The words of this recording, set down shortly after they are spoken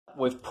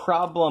With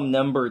problem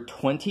number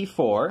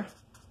 24,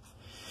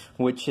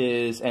 which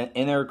is an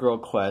integral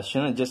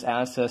question. It just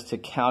asks us to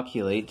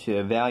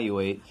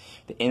evaluate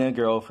the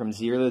integral from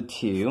 0 to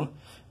 2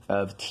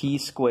 of t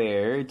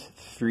squared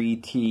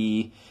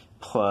 3t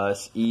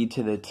plus e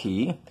to the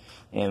t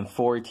and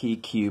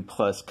 4t cubed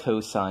plus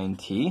cosine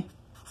t,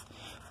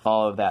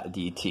 all of that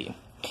dt.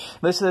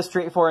 This is a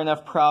straightforward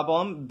enough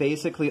problem.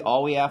 Basically,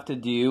 all we have to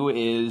do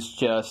is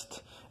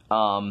just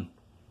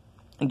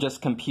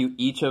compute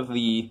each of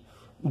the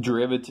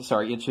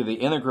each of the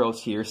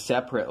integrals here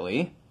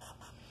separately.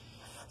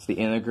 It's the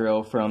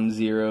integral from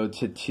 0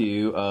 to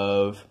 2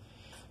 of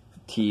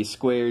t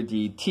squared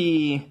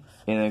dt,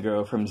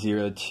 integral from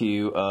 0 to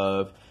 2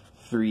 of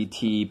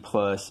 3t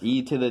plus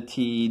e to the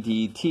t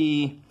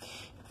dt,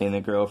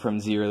 integral from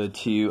 0 to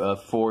 2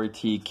 of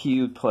 4t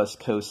cubed plus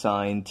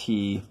cosine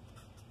t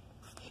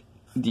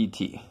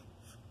dt.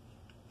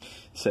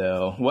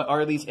 So, what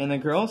are these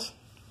integrals?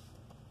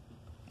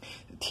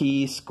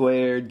 T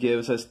squared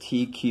gives us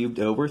t cubed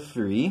over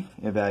 3,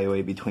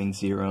 evaluate between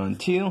 0 and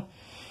 2.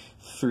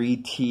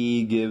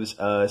 3t gives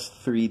us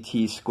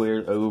 3t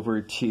squared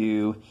over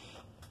 2.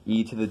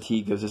 E to the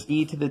t gives us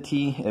e to the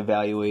t,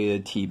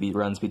 evaluated t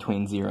runs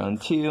between 0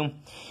 and 2.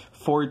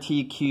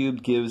 4t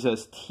cubed gives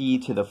us t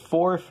to the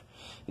 4th.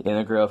 The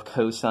integral of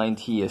cosine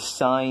t is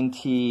sine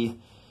t,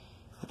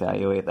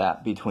 evaluate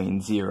that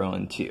between 0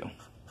 and 2.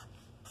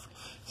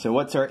 So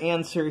what's our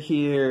answer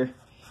here?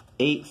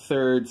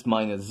 8/3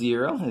 minus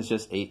 0 is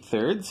just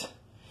 8/3.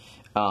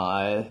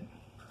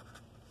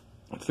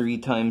 3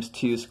 times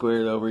 2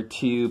 squared over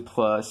 2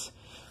 plus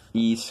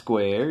e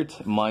squared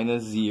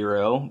minus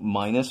 0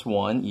 minus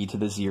 1. E to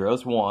the 0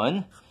 is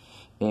 1.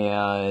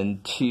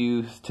 And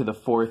 2 to the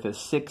 4th is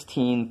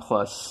 16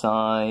 plus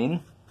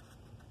sine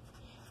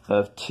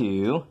of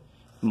 2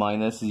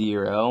 minus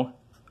 0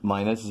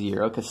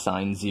 because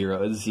sine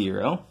 0 is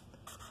 0.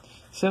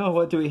 So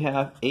what do we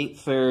have?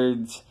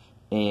 8/3.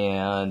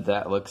 And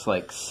that looks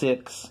like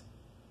 6.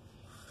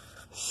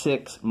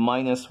 6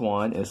 minus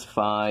 1 is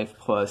 5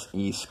 plus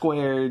e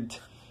squared,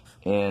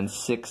 and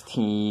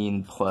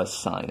 16 plus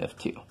sine of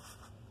 2.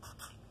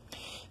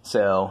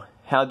 So,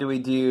 how do we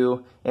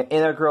do an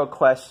integral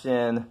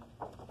question?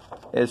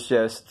 It's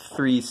just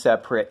three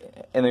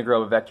separate,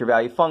 integral of a vector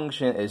value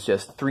function is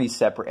just three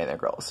separate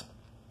integrals.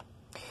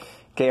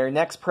 Okay, our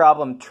next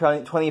problem,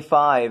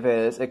 25,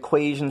 is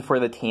equation for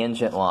the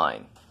tangent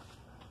line.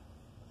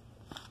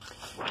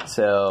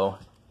 So,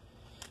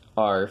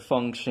 our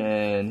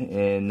function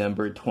in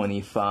number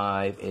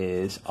 25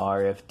 is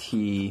r of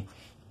t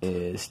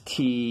is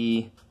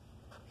t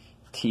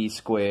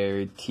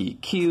squared, t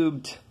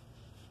cubed.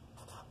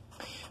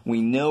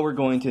 We know we're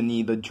going to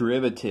need the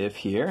derivative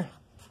here.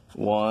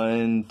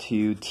 1,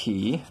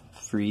 2t,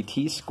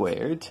 3t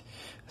squared.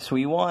 So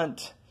we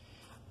want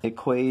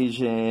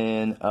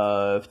equation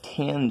of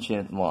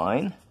tangent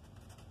line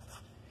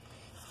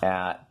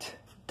at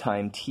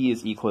time t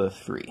is equal to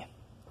 3.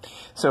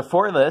 So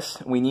for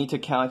this, we need to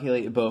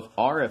calculate both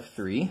r of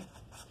 3.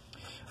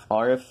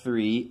 R of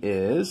 3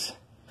 is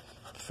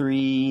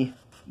 3,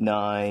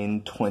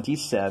 9,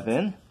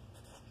 27.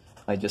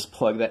 I just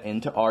plug that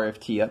into r of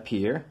t up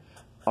here.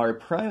 R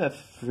prime of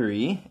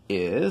 3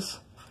 is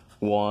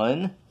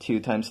 1. 2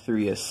 times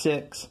 3 is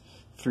 6.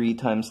 3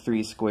 times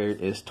 3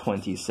 squared is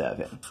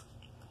 27.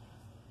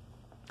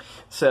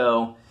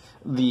 So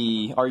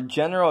our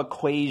general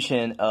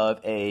equation of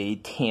a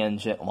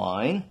tangent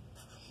line,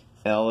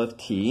 L of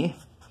t,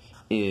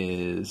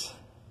 is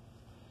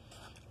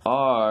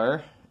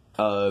r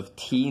of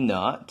t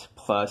naught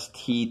plus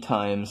t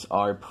times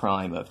r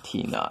prime of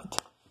t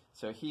naught.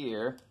 So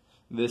here,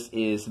 this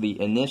is the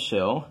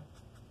initial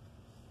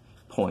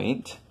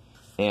point,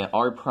 and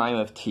r prime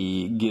of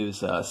t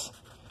gives us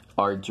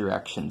our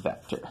direction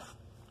vector.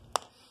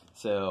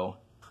 So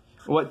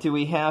what do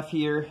we have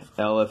here?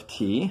 L of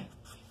t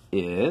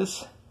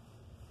is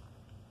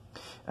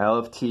r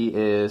of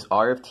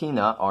t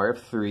naught, r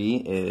of 3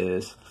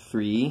 is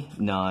 3,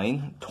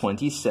 9,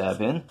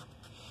 27,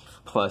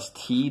 plus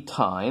t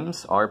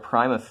times r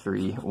prime of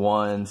 3,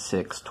 1,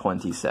 6,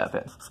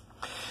 27.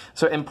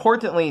 So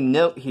importantly,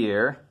 note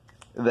here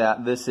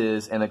that this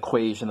is an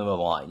equation of a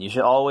line. You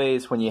should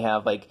always, when you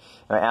have, like,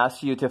 I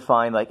ask you to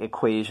find, like,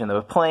 equation of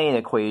a plane,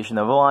 equation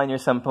of a line, or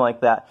something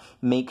like that,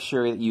 make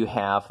sure that you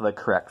have the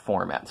correct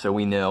format. So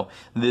we know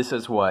this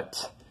is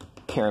what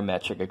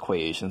parametric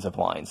equations of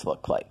lines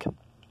look like.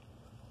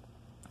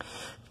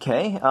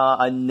 Okay,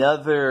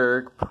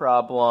 another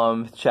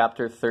problem,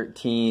 chapter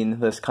 13,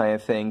 this kind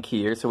of thing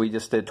here. So we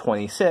just did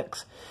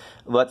 26.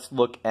 Let's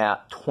look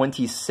at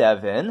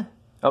 27.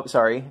 Oh,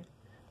 sorry.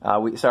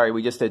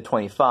 We just did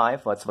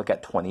 25. Let's look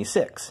at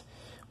 26.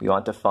 We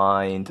want to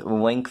find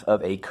length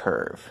of a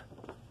curve.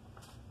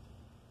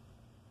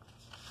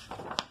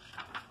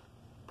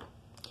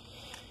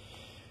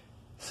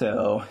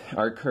 So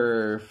our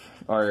curve,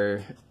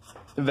 our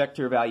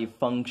vector value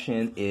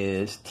function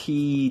is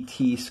t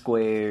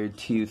squared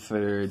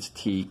 2/3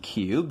 t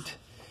cubed.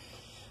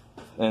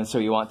 And so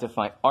you want to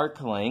find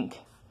arc length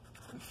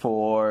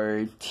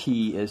for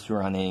t is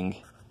running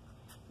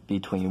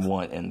between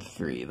 1 and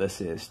 3.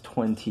 This is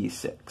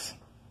 26.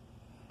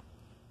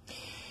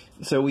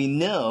 So we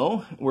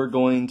know we're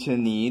going to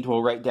need,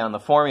 we'll write down the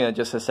formula in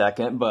just a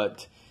second,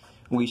 but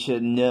we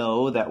should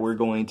know that we're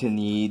going to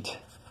need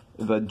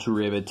the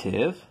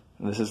derivative.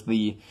 This is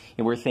and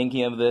we're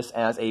thinking of this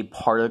as a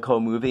particle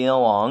moving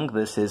along.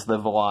 This is the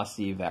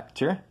velocity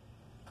vector.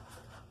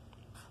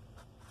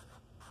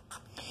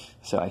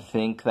 So I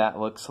think that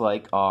looks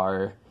like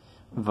our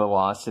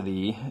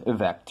velocity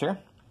vector.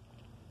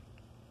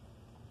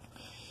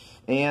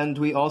 And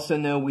we also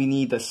know we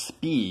need the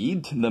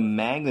speed, the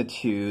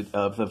magnitude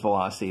of the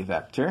velocity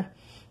vector.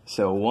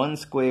 So 1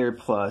 squared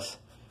plus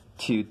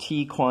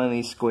 2t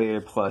quantity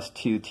squared plus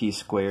 2t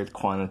squared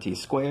quantity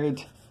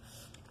squared.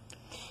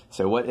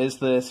 So what is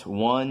this?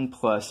 1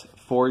 plus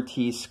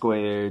 4t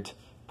squared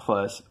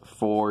plus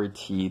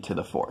 4t to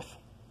the 4th.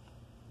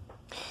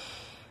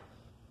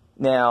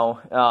 Now,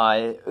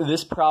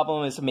 this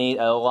problem is made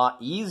a lot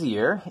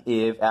easier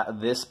if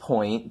at this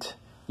point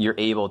you're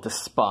able to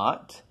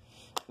spot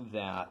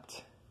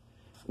that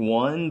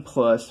 1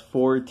 plus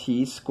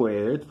 4t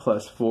squared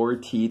plus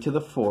 4t to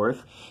the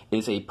 4th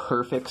is a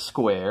perfect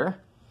square.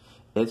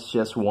 It's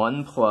just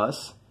 1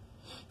 plus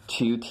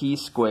 2t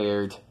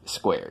squared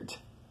squared.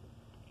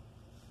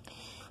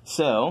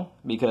 So,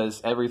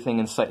 because everything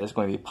in sight is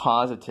going to be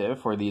positive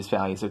for these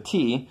values of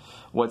t,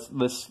 what's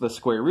the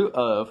square root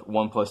of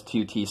 1 plus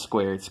 2t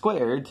squared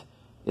squared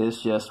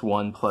is just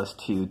 1 plus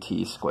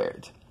 2t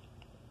squared.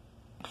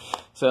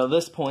 So at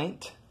this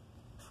point,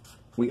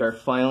 we are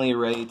finally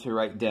ready to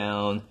write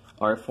down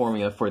our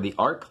formula for the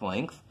arc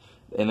length.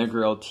 The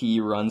integral t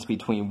runs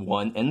between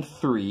 1 and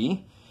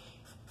 3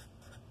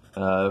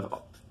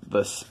 of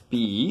the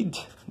speed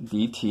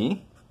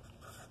dt.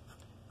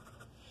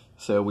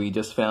 So we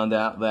just found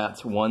out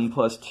that 1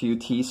 plus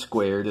 2t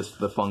squared is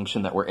the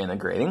function that we're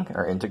integrating,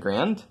 our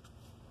integrand.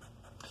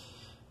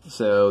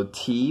 So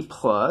t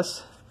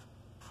plus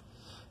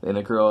the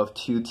integral of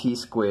 2t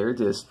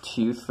squared is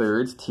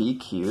 2/3 t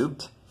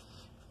cubed.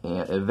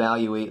 And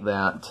evaluate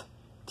that,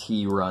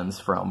 t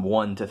runs from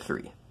 1 to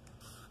 3.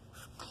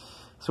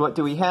 So what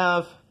do we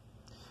have?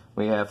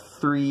 We have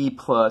 3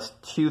 plus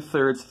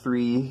 2/3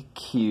 3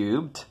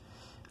 cubed.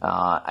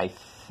 I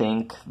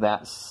think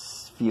that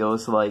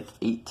feels like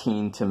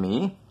 18 to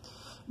me.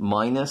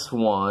 Minus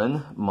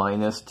 1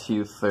 minus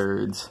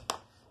 2/3.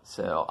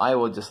 So I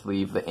will just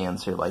leave the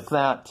answer like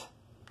that.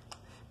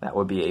 That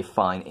would be a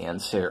fine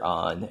answer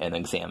on an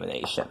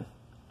examination.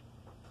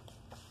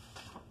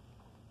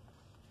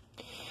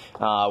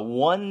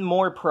 One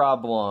more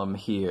problem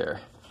here.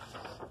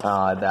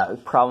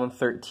 That problem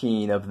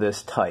 13 of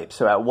this type.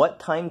 So at what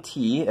time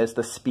t is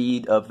the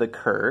speed of the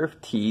curve,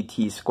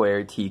 t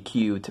squared, t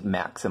cubed,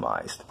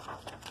 maximized?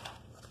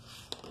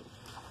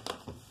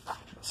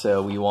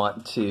 So we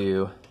want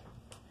to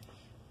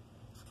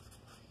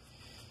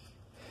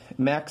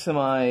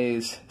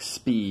maximize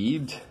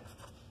speed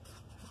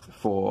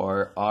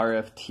for r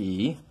of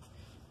t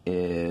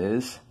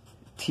is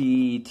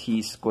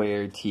t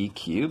squared, t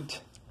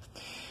cubed.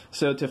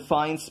 So to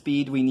find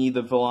speed, we need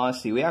the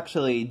velocity. We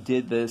actually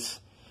did this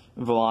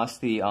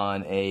velocity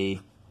on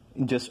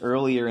just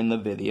earlier in the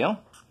video.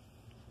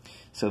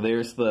 So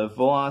there's the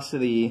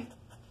velocity,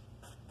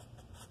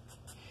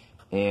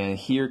 and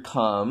here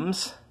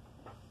comes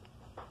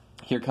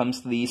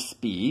the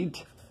speed.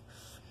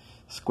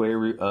 Square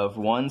root of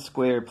 1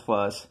 squared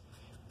plus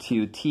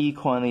 2t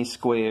quantity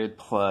squared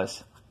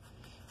plus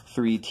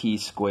 3t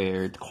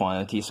squared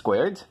quantity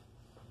squared.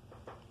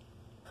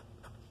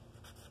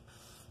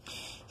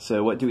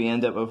 So what do we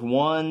end up with?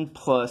 1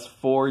 plus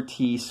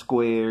 4t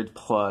squared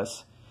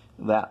plus,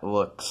 that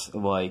looks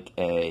like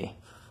a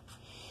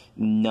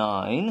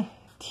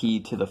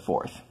 9t to the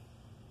 4th.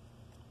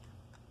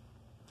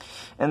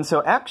 And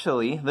so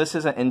actually, this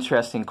is an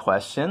interesting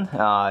question.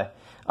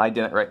 I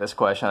didn't write this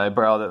question. I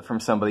borrowed it from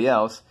somebody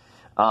else.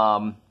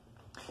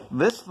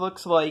 This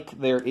looks like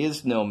there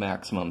is no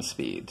maximum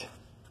speed.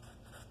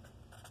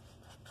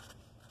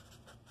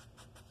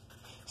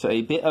 So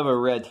a bit of a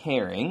red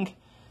herring,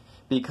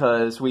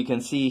 because we can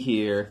see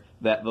here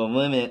that the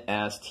limit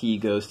as t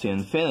goes to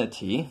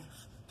infinity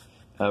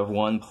of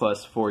 1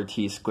 plus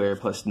 4t squared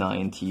plus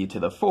 9t to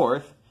the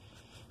 4th,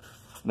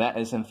 that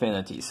is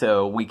infinity.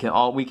 So we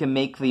can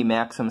make the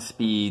maximum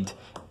speed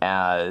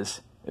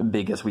as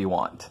big as we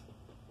want.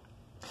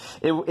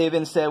 If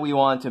instead we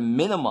want to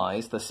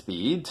minimize the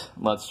speed,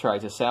 let's try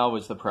to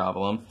salvage the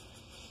problem.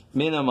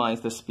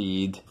 Minimize the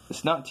speed.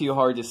 It's not too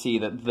hard to see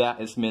that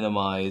that is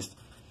minimized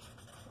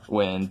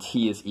when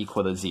t is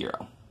equal to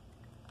 0.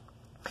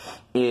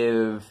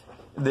 If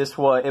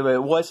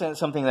it wasn't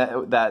something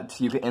that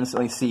you could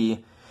instantly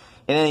see,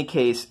 in any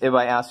case, if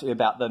I ask you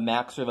about the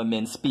max or the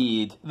min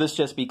speed, this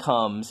just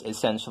becomes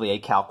essentially a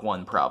Calc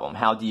 1 problem.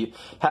 How do you,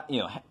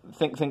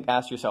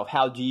 ask yourself,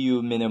 how do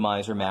you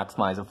minimize or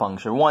maximize a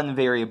function? One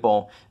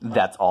variable,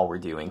 that's all we're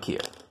doing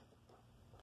here.